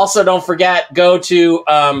 Also, don't forget, go to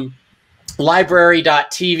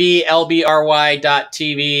library.tv,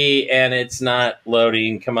 lbry.tv, and it's not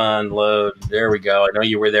loading. Come on, load. There we go. I know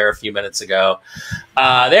you were there a few minutes ago.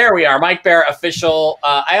 There we are, Mike Bear Official.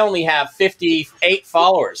 I only have 58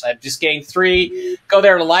 followers. I've just gained 3. Go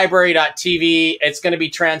there to library.tv. It's going to be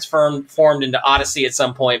transformed into Odyssey at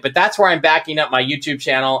some point, but that's where I'm backing up my YouTube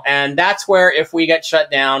channel, and that's where, if we get shut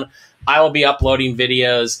down, I will be uploading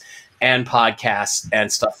videos and podcasts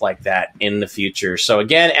and stuff like that in the future. So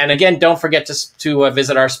again, don't forget to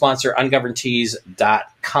visit our sponsor,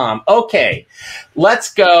 ungovernedtees.com. Okay,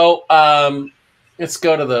 let's go. Let's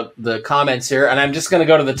go to the comments here, and I'm just going to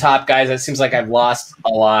go to the top, guys. It seems like I've lost a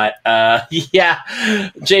lot.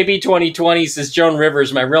 JB 2020 says Joan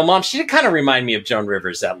Rivers, my real mom. She did kind of remind me of Joan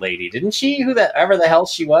Rivers, that lady, didn't she? Whoever the hell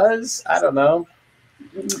she was, I don't know.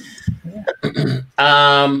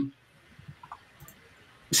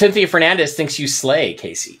 Cynthia Fernandez thinks you slay,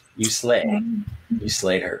 Casey. You slay. You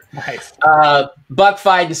slayed her. Nice. Buck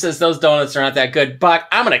Fiden says those donuts are not that good. Buck,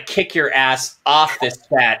 I'm going to kick your ass off this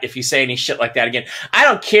chat if you say any shit like that again. I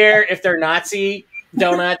don't care if they're Nazi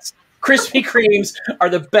donuts. Krispy Kremes are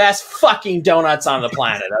the best fucking donuts on the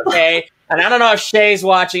planet, okay? And I don't know if Shay's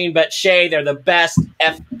watching, but Shay, they're the best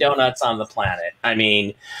F donuts on the planet. I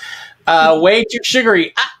mean, way too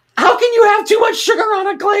sugary. How can you have too much sugar on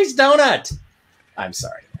a glazed donut? I'm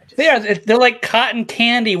sorry. They're like cotton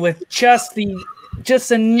candy with just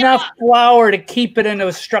enough flour to keep it into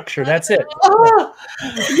a structure. That's it.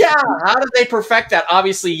 Yeah. How did they perfect that?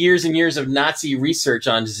 Obviously, years and years of Nazi research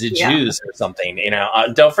on the Jews or something. You know,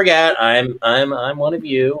 don't forget, I'm one of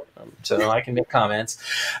you, so I can make comments.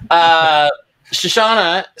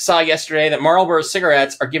 Shoshana saw yesterday that Marlboro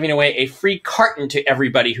cigarettes are giving away a free carton to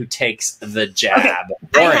everybody who takes the jab.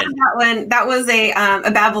 Okay. I had that one. That was a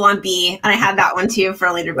Babylon Bee, and I had that one too for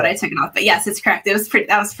later, but I took it off. But yes, it's correct.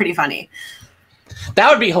 That was pretty funny. That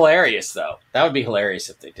would be hilarious, though. That would be hilarious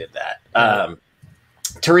if they did that.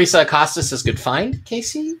 Teresa Acosta says, good find,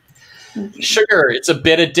 Casey. Sugar, it's a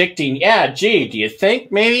bit addicting. Yeah, gee, do you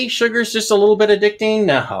think maybe sugar's just a little bit addicting?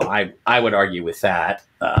 No, I would argue with that.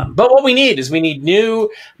 But what we need is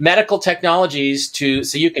new medical technologies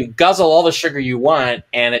so you can guzzle all the sugar you want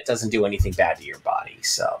and it doesn't do anything bad to your body.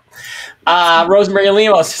 So, Rosemary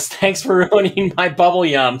Lemos says, thanks for ruining my bubble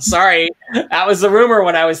yum. Sorry, that was the rumor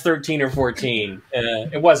when I was 13 or 14.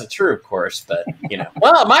 It wasn't true, of course, but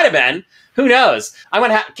well, it might have been. Who knows? I'm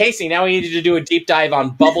going to have Casey. Now we need you to do a deep dive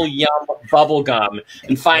on Bubble Yum bubble gum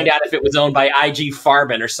and find out if it was owned by IG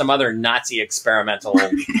Farben or some other Nazi experimental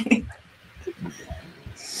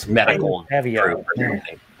medical group.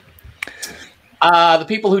 The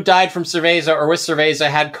people who died from Cerveza or with Cerveza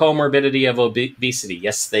had comorbidity of obesity.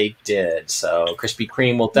 Yes, they did. So Krispy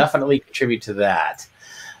Kreme will definitely contribute to that.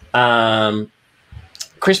 Krispy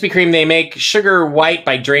Kreme, they make sugar white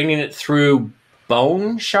by draining it through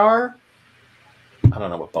bone char. I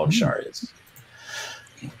don't know what bone char is.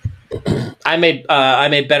 I made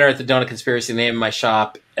better at the Donut Conspiracy, the name of my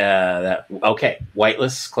shop.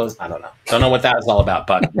 Whiteless clothes. I don't know what that was all about,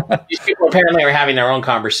 but these people apparently are having their own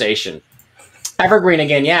conversation. Evergreen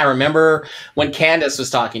again. Yeah, remember when Candace was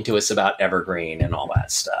talking to us about Evergreen and all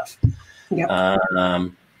that stuff. Yep.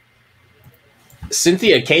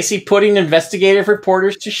 Cynthia, Casey putting investigative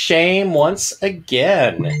reporters to shame once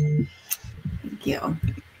again. Thank you.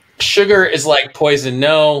 Sugar is like poison.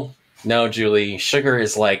 No, Julie. Sugar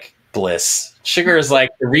is like bliss. Sugar is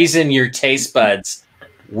like the reason your taste buds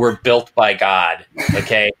were built by God.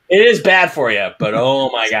 Okay? It is bad for you, but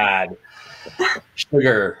oh my God.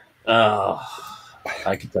 Sugar. Oh,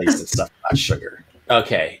 I could tell you some stuff about sugar.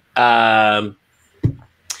 Okay. There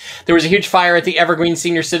was a huge fire at the Evergreen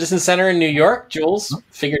Senior Citizen Center in New York. Jules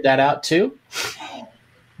figured that out too.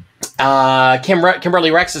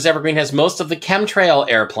 Kimberly Rex says Evergreen has most of the chemtrail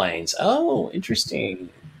airplanes. Oh, interesting.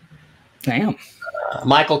 Damn.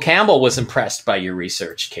 Michael Campbell was impressed by your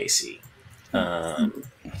research, Casey.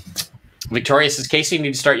 Victoria says, Casey, you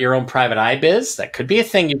need to start your own private eye biz. That could be a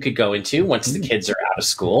thing you could go into once the kids are out of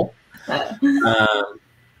school.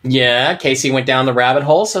 Yeah, Casey went down the rabbit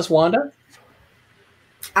hole, says Wanda.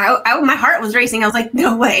 My heart was racing. I was like,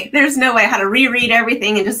 no way. There's no way. I had to reread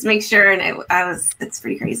everything and just make sure. And it's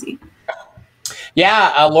pretty crazy.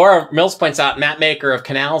 Yeah, Laura Mills points out map maker of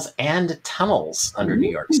canals and tunnels under New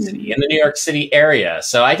York City, in the New York City area.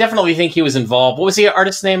 So I definitely think he was involved. What was the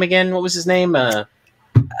artist's name again? What was his name? I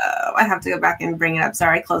have to go back and bring it up.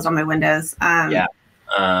 Sorry, I closed all my windows. I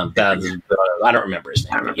don't remember his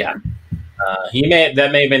name. Yeah,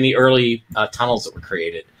 that may have been the early tunnels that were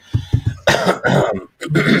created.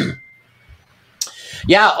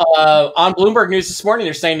 Yeah, on Bloomberg News this morning,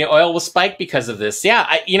 they're saying the oil will spike because of this. Yeah,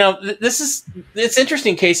 it's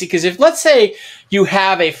interesting, Casey, because if let's say you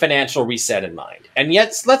have a financial reset in mind, and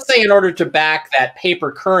yet let's say in order to back that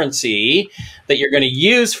paper currency that you're going to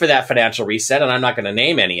use for that financial reset, and I'm not going to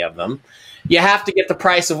name any of them, you have to get the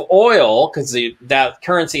price of oil because that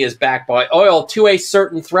currency is backed by oil to a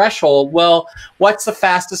certain threshold. Well, what's the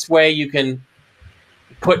fastest way you can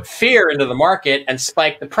put fear into the market and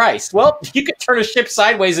spike the price? Well, you could turn a ship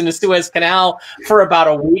sideways in the Suez Canal for about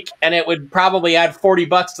a week, and it would probably add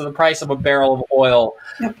 $40 to the price of a barrel of oil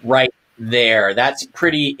right there. That's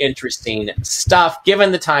pretty interesting stuff,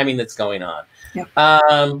 given the timing that's going on. Yep.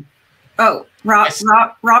 Robert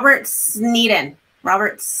Sneeden.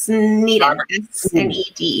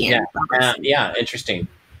 S-N-E-D. Yeah, interesting.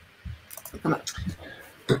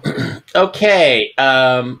 Okay.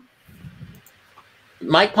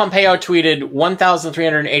 Mike Pompeo tweeted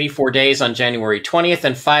 1,384 days on January 20th,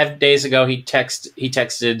 and 5 days ago he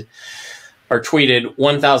texted or tweeted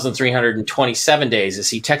 1,327 days. Is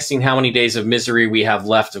he texting how many days of misery we have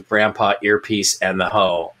left of Grandpa Earpiece and the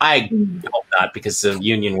Hoe? I hope not, because the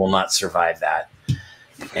union will not survive that.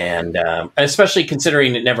 And especially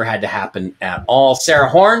considering it never had to happen at all. Sarah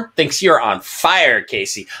Horn thinks you're on fire,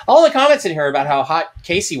 Casey. All the comments in here about how hot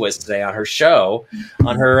Casey was today on her show,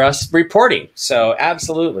 on her reporting. So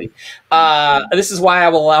absolutely. This is why I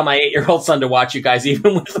will allow my 8-year-old son to watch you guys,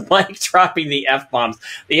 even with Mike dropping the F-bombs.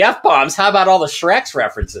 The F-bombs, how about all the Shrek's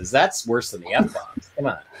references? That's worse than the F-bombs. Come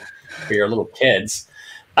on, for your little kids.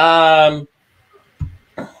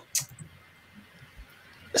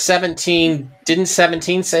 17, didn't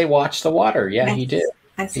 17 say watch the water? Yeah, yes, he did.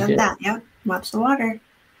 I said that. Yep. Watch the water.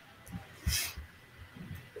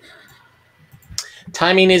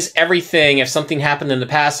 Timing is everything. If something happened in the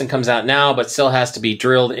past and comes out now, but still has to be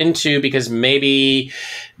drilled into because maybe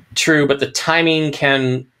true, but the timing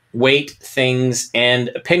can weight things and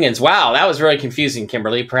opinions. Wow, that was really confusing,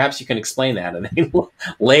 Kimberly. Perhaps you can explain that in a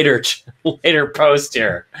later post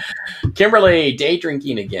here. Kimberly, day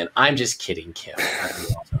drinking again. I'm just kidding, Kim.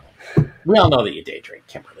 We all know that you day drink,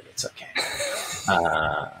 Kimberly. It's okay.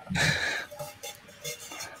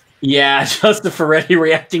 Yeah, Joseph Ferretti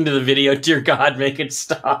reacting to the video. Dear God, make it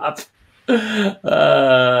stop.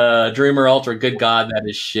 Dreamer Ultra, good God, that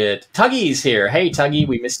is shit. Tuggy's here. Hey, Tuggy,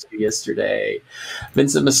 we missed you yesterday.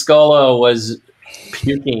 Vincent Mascolo was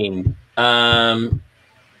puking. Yeah,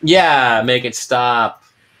 make it stop.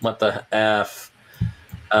 What the F?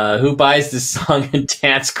 Who buys this song and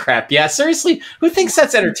dance crap? Yeah, seriously, who thinks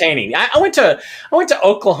that's entertaining? I went to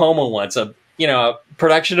Oklahoma once, a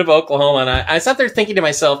production of Oklahoma, and I sat there thinking to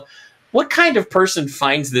myself, what kind of person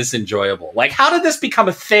finds this enjoyable? Like, how did this become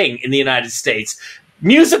a thing in the United States?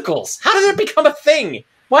 Musicals. How did it become a thing?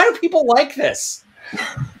 Why do people like this?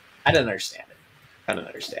 I don't understand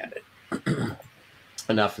it.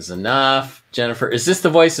 Enough is enough. Jennifer, is this the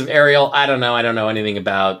voice of Ariel? I don't know. I don't know anything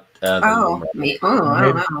about. I don't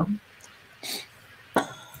know.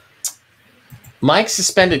 Mike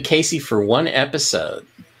suspended Casey for 1 episode.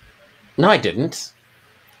 No, I didn't.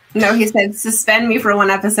 No, he said suspend me for 1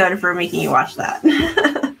 episode for making you watch that.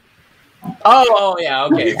 oh, yeah,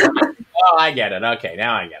 okay. Oh, I get it. Okay,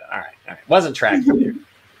 now I get it. All right. Wasn't tracking you.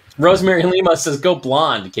 Rosemary Lima says, go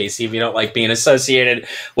blonde, Casey, if you don't like being associated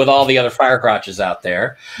with all the other firecrotches out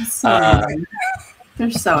there.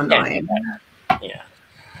 They're so annoying. Yeah.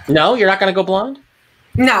 No, you're not going to go blonde?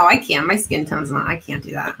 No, I can't. My skin tone's not. I can't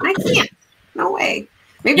do that. I can't. No way.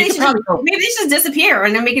 Maybe they should disappear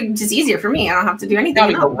and then make it just easier for me. I don't have to do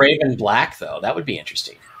anything. Probably go Raven Black, though. That would be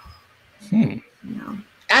interesting. No.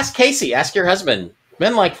 Ask Casey. Ask your husband.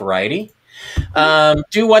 Men like variety.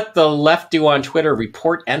 Do what the left do on Twitter.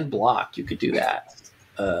 Report and block. You could do that.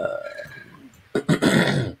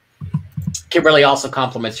 Kimberly also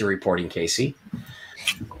compliments your reporting, Casey.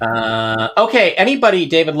 Okay. Anybody?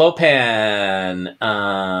 David Lopan.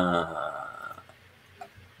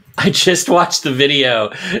 I just watched the video.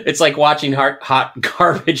 It's like watching hot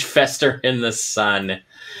garbage fester in the sun.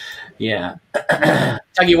 Yeah.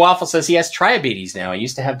 Tuggy Waffle says he has triabetes now. I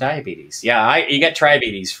used to have diabetes. Yeah, you get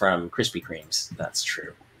triabetes from Krispy Kremes. That's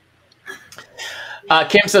true.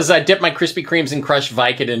 Kim says, I dip my Krispy Kremes in crushed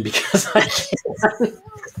Vicodin because I can't.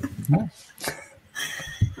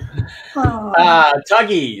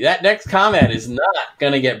 Tuggy, that next comment is not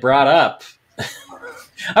going to get brought up.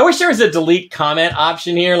 I wish there was a delete comment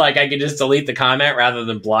option here. Like I could just delete the comment rather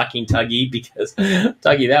than blocking Tuggy, because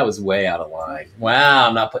Tuggy, that was way out of line. Wow,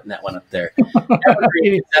 I'm not putting that one up there. That's a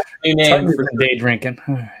new name for day drinking.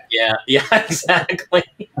 Yeah, exactly.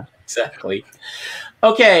 Exactly.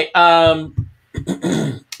 Okay.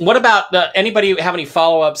 What about anybody have any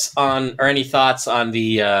follow-ups on or any thoughts on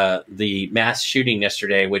the mass shooting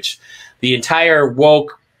yesterday, which the entire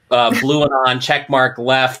woke blue and on checkmark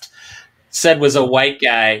left said was a white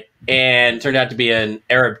guy and turned out to be an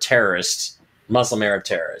Arab terrorist, Muslim Arab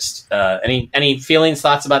terrorist. Any feelings,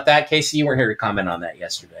 thoughts about that? Casey, you weren't here to comment on that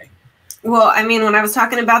yesterday. Well, I mean, when I was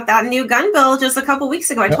talking about that new gun bill just a couple weeks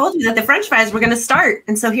ago, I told you that the French fries were going to start.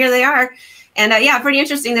 And so here they are. And pretty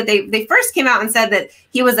interesting that they first came out and said that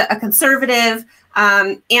he was a conservative,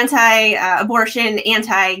 anti-abortion,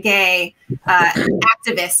 anti-gay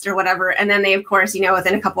activist or whatever. And then they, of course,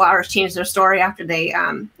 within a couple hours changed their story after they,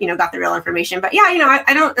 got the real information. But yeah,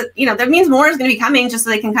 I don't, that means more is going to be coming just so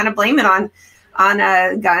they can kind of blame it on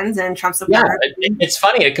guns and Trump support. Yeah, it's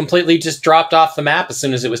funny. It completely just dropped off the map as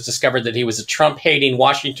soon as it was discovered that he was a Trump-hating,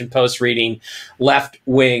 Washington Post-reading,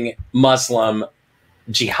 left-wing Muslim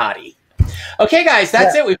jihadi. Okay, guys,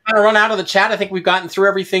 that's it. We've kind of run out of the chat. I think we've gotten through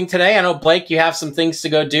everything today. I know, Blake, you have some things to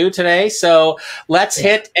go do today. So let's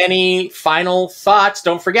hit any final thoughts.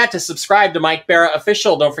 Don't forget to subscribe to Mike Bara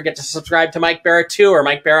Official. Don't forget to subscribe to Mike Bara 2 or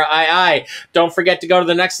Mike Bara II. Don't forget to go to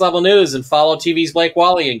the Next Level News and follow TV's Blake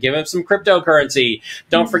Wally and give him some cryptocurrency.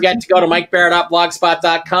 Don't forget to go to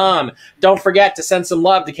mikebara.blogspot.com. Don't forget to send some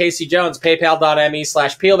love to Casey Jones,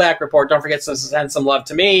 paypal.me/peelback report. Don't forget to send some love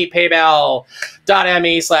to me,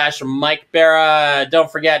 paypal.me/Mike Bara.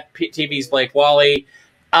 Don't forget TV's Blake Wally.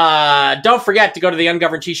 Don't forget to go to the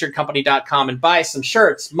ungovernedtshirtcompany.com and buy some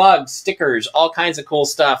shirts, mugs, stickers, all kinds of cool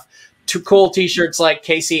stuff. 2 cool t-shirts like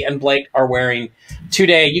Casey and Blake are wearing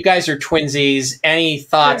today. You guys are twinsies. Any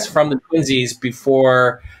thoughts from the twinsies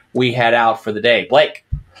before we head out for the day? Blake?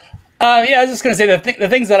 Yeah, I was just going to say the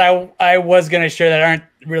things that I was going to share that aren't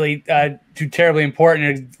really too terribly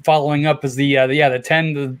important. Following up is the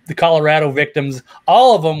Colorado victims.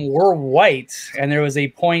 All of them were white, and there was a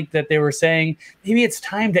point that they were saying maybe it's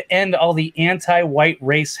time to end all the anti-white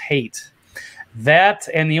race hate. That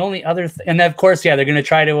and the only other, and of course, they're going to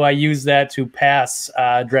try to use that to pass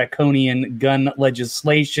draconian gun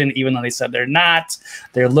legislation, even though they said they're not.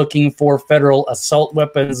 They're looking for federal assault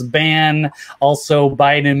weapons ban. Also,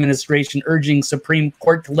 Biden administration urging Supreme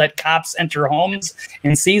Court to let cops enter homes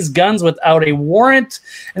and seize guns without a warrant.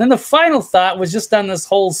 And then the final thought was just on this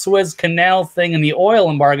whole Suez Canal thing and the oil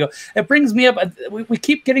embargo. It brings me up. We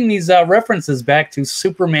keep getting these references back to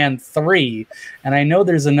Superman 3, and I know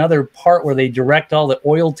there's another part where they direct all the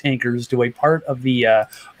oil tankers to a part of the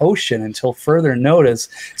ocean until further notice.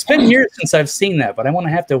 It's been years since I've seen that, but I want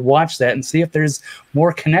to have to watch that and see if there's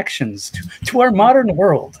more connections to our modern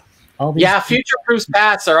world. Future Proofs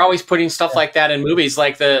Past are always putting stuff like that in movies,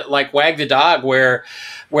 like Wag the Dog, where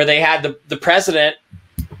they had the president,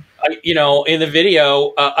 in the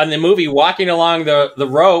video, in the movie, walking along the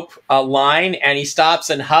rope line, and he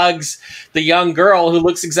stops and hugs the young girl who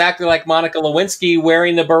looks exactly like Monica Lewinsky,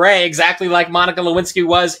 wearing the beret, exactly like Monica Lewinsky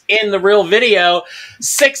was in the real video,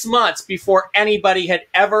 6 months before anybody had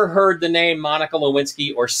ever heard the name Monica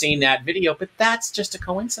Lewinsky or seen that video. But that's just a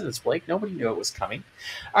coincidence, Blake. Nobody knew it was coming.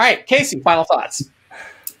 All right, Casey, final thoughts.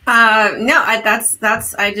 I'm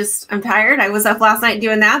tired. I was up last night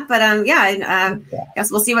doing that, but guess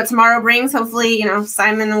we'll see what tomorrow brings. Hopefully,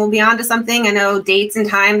 Simon will be on to something. I know dates and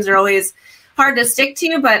times are always hard to stick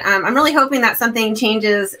to, but I'm really hoping that something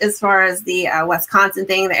changes as far as the Wisconsin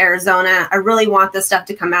thing, the Arizona. I really want this stuff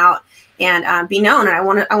to come out and be known. And I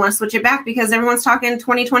want to switch it back because everyone's talking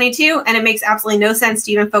 2022, and it makes absolutely no sense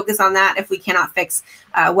to even focus on that if we cannot fix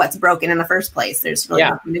what's broken in the first place. There's really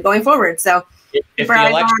nothing going forward. So. If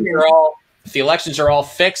the elections are all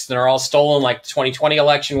fixed and are all stolen like the 2020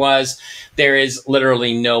 election was, there is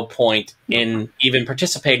literally no point in even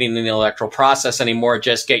participating in the electoral process anymore.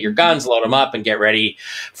 Just get your guns, load them up, and get ready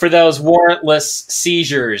for those warrantless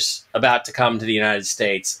seizures about to come to the United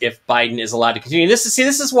States if Biden is allowed to continue. This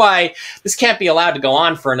is why this can't be allowed to go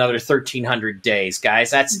on for another 1,300 days, guys.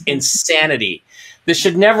 That's insanity. They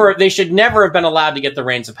should never have been allowed to get the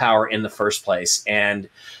reins of power in the first place. And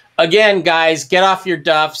again, guys, get off your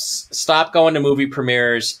duffs, stop going to movie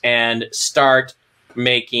premieres, and start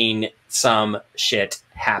making some shit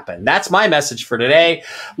happen. That's my message for today.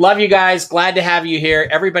 Love you guys. Glad to have you here.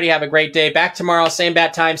 Everybody have a great day. Back tomorrow, same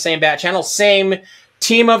bat time, same bat channel, same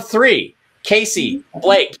team of 3. Casey,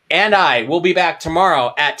 Blake, and I will be back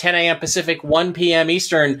tomorrow at 10 a.m. Pacific, 1 p.m.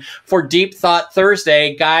 Eastern for Deep Thought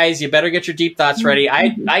Thursday. Guys, you better get your deep thoughts ready. I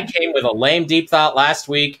came with a lame deep thought last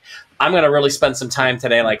week. I'm going to really spend some time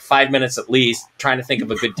today, like 5 minutes at least, trying to think of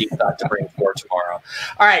a good deep thought to bring forward tomorrow.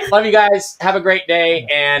 All right. Love you guys. Have a great day.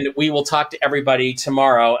 And we will talk to everybody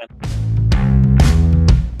tomorrow.